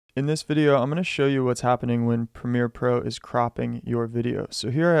In this video, I'm going to show you what's happening when Premiere Pro is cropping your video. So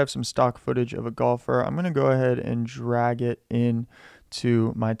here I have some stock footage of a golfer. I'm going to go ahead and drag it in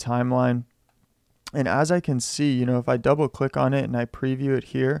to my timeline. And as I can see, if I double click on it and I preview it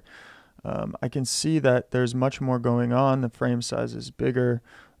here, I can see that there's much more going on. The frame size is bigger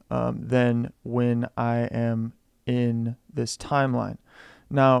than when I am in this timeline.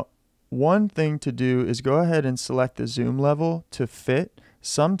 Now, one thing to do is go ahead and select the zoom level to fit.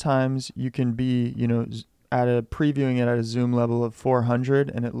 Sometimes you can be, previewing it at a zoom level of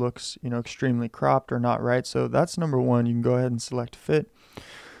 400 and it looks, extremely cropped or not right. So that's number one. You can go ahead and select fit.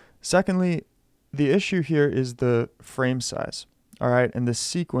 Secondly, the issue here is the frame size, all right, and the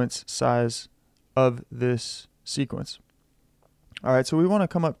sequence size of this sequence. All right, so we want to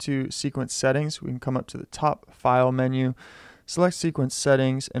come up to sequence settings. We can come up to the top file menu, select sequence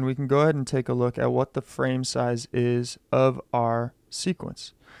settings, and we can go ahead and take a look at what the frame size is of our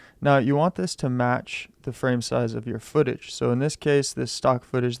sequence. Now you want this to match the frame size of your footage. So in this case, this stock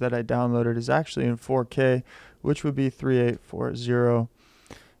footage that I downloaded is actually in 4K, which would be 3840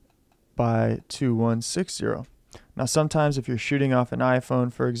 by 2160. Now sometimes if you're shooting off an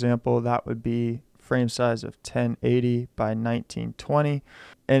iPhone, for example, that would be frame size of 1080 by 1920.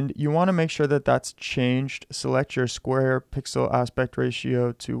 And you want to make sure that that's changed. Select your square pixel aspect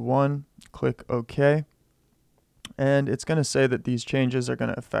ratio to 1, click OK. And it's going to say that these changes are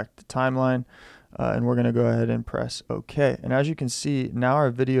going to affect the timeline, and we're going to go ahead and press OK. And as you can see, now our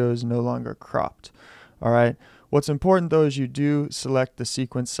video is no longer cropped. All right. What's important though is you do select the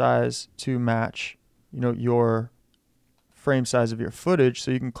sequence size to match, your frame size of your footage. So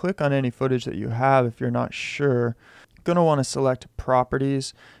you can click on any footage that you have if you're not sure. You're going to want to select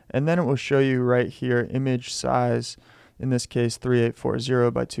properties, and then it will show you right here image size, in this case 3840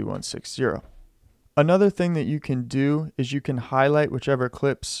 by 2160. Another thing that you can do is you can highlight whichever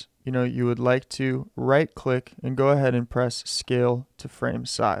clips you would like to, right click and go ahead and press scale to frame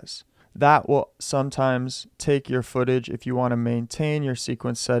size. That will sometimes take your footage if you want to maintain your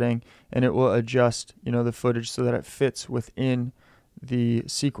sequence setting, and it will adjust the footage so that it fits within the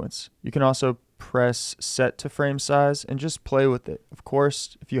sequence. You can also press set to frame size and just play with it. Of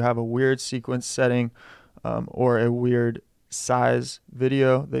course, if you have a weird sequence setting or a weird size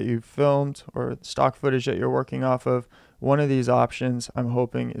video that you've filmed or stock footage that you're working off of, one of these options I'm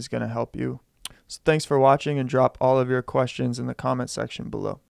hoping is going to help you. So thanks for watching, and drop all of your questions in the comment section below.